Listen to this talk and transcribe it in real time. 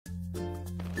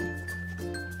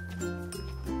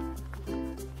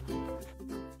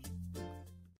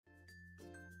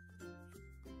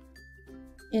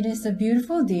It is a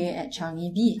beautiful day at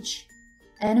Changi Beach.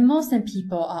 Animals and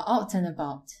people are out and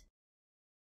about.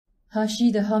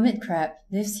 Hershie the Hermit Crab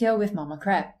lives here with Mama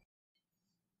Crab.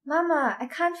 Mama, I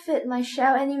can't fit my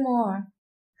shell anymore.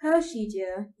 Hershie,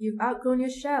 dear, you've outgrown your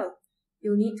shell.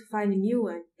 You'll need to find a new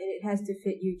one, and it has to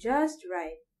fit you just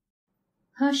right.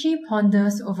 Hershie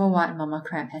ponders over what Mama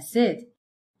Crab has said.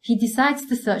 He decides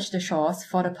to search the shores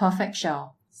for the perfect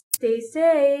shell. Stay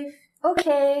safe.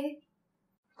 Okay.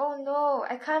 Oh no,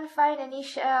 I can't find any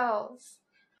shells.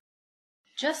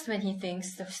 Just when he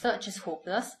thinks the search is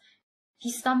hopeless,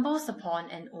 he stumbles upon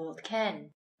an old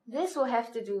can. This will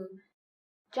have to do.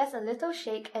 Just a little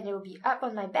shake and it will be up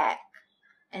on my back.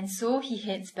 And so he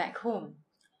heads back home.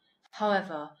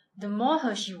 However, the more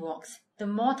Hershie walks, the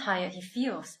more tired he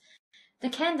feels. The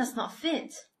can does not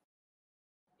fit.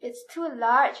 It's too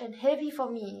large and heavy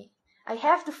for me. I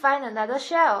have to find another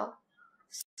shell.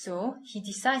 So he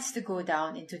decides to go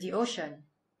down into the ocean.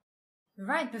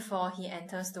 Right before he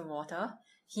enters the water,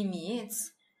 he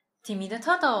meets Timmy the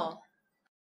turtle.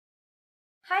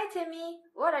 Hi Timmy,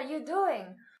 what are you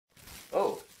doing?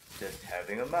 Oh, just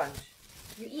having a munch.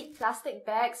 You eat plastic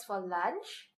bags for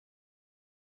lunch?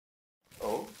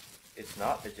 Oh, it's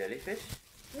not the jellyfish?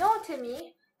 No,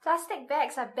 Timmy. Plastic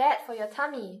bags are bad for your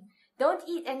tummy. Don't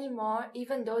eat any more,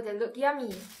 even though they look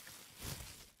yummy.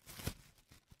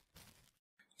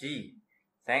 Gee,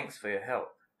 thanks for your help.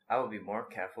 I will be more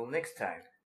careful next time.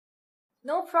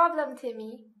 No problem,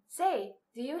 Timmy. Say,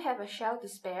 do you have a shell to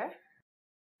spare?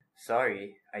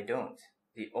 Sorry, I don't.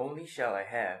 The only shell I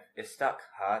have is stuck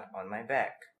hard on my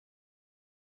back.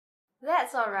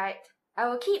 That's all right. I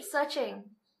will keep searching.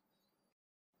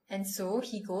 And so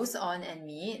he goes on and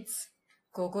meets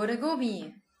Gogo the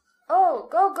goby. Oh,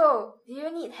 Gogo, do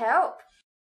you need help?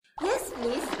 Yes,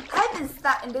 please. I've been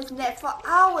stuck in this net for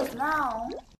hours now.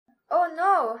 Oh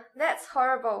no, that's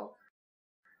horrible.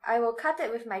 I will cut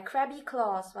it with my crabby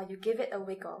claws while you give it a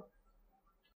wiggle.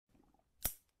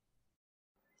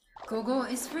 Gogo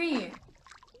is free.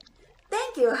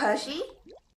 Thank you, Hershie.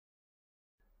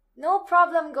 No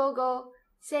problem, Gogo.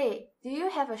 Say, do you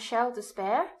have a shell to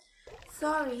spare?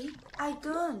 Sorry, I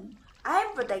don't.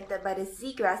 I'm protected by the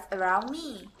seagrass around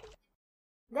me.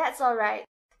 That's all right.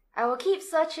 I will keep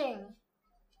searching.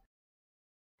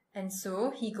 And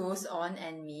so he goes on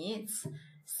and meets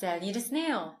Sally the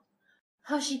snail.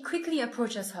 Hershie quickly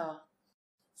approaches her.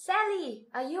 Sally,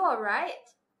 are you all right?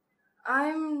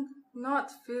 I'm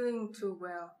not feeling too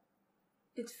well.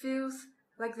 It feels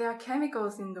like there are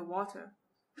chemicals in the water.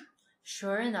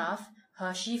 Sure enough,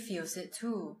 Hershie feels it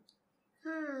too.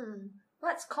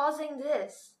 What's causing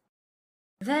this?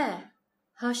 There!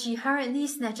 Hershie hurriedly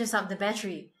snatches up the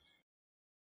battery.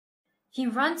 He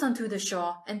runs onto the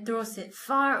shore and throws it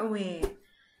far away.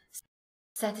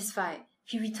 Satisfied,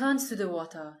 he returns to the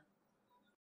water.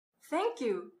 Thank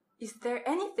you. Is there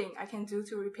anything I can do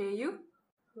to repay you?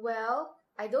 Well,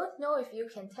 I don't know if you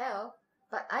can tell,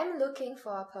 but I'm looking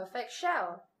for a perfect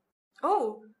shell.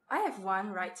 Oh, I have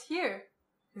one right here.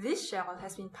 This shell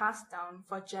has been passed down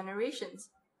for generations.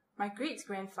 My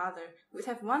great-grandfather would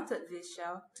have wanted this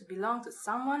shell to belong to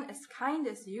someone as kind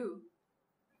as you.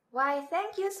 Why,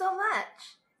 thank you so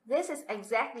much. This is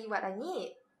exactly what I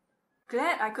need.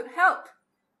 Glad I could help.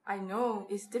 I know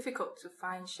it's difficult to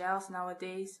find shells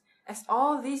nowadays, as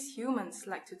all these humans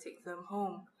like to take them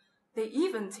home. They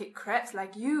even take crabs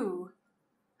like you.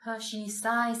 Hershie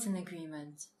sighs in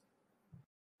agreement.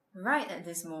 Right at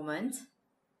this moment,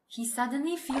 he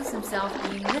suddenly feels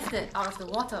himself being lifted out of the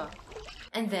water.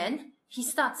 And then he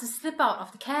starts to slip out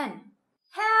of the can.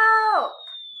 Help!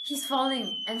 He's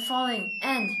falling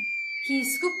and he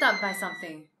is scooped up by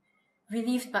something.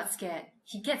 Relieved but scared,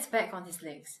 he gets back on his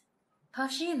legs.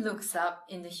 Hershie looks up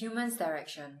in the human's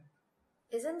direction.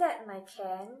 Isn't that my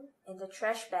can in the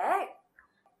trash bag?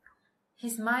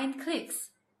 His mind clicks.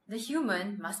 The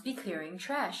human must be clearing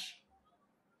trash.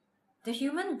 The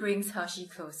human brings Hershie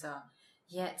closer,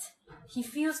 yet he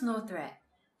feels no threat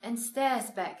and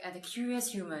stares back at the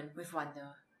curious human with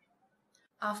wonder.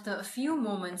 After a few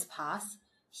moments pass,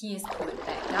 he is put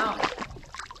back down.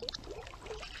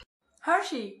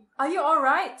 Hershie, are you all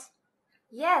right?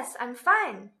 Yes, I'm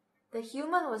fine. The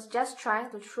human was just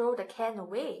trying to throw the can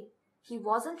away. He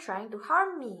wasn't trying to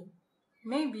harm me.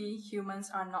 Maybe humans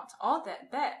are not all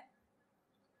that bad.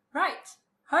 Right,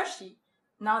 Hershie,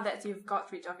 now that you've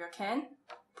got rid of your can,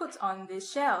 put on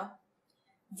this shell.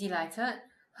 Delighted,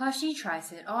 Hershie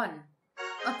tries it on.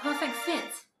 A perfect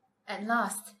fit! At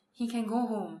last, he can go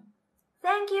home.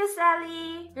 Thank you,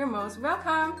 Sally. You're most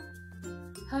welcome.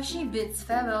 Hershie bids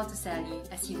farewell to Sally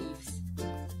as he leaves.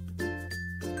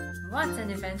 What an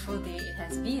eventful day it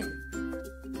has been!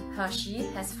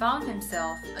 Hershie has found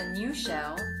himself a new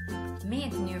shell,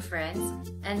 made new friends,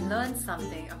 and learned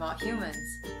something about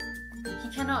humans. He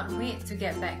cannot wait to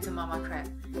get back to Mama Crab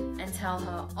and tell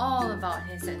her all about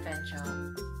his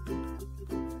adventure.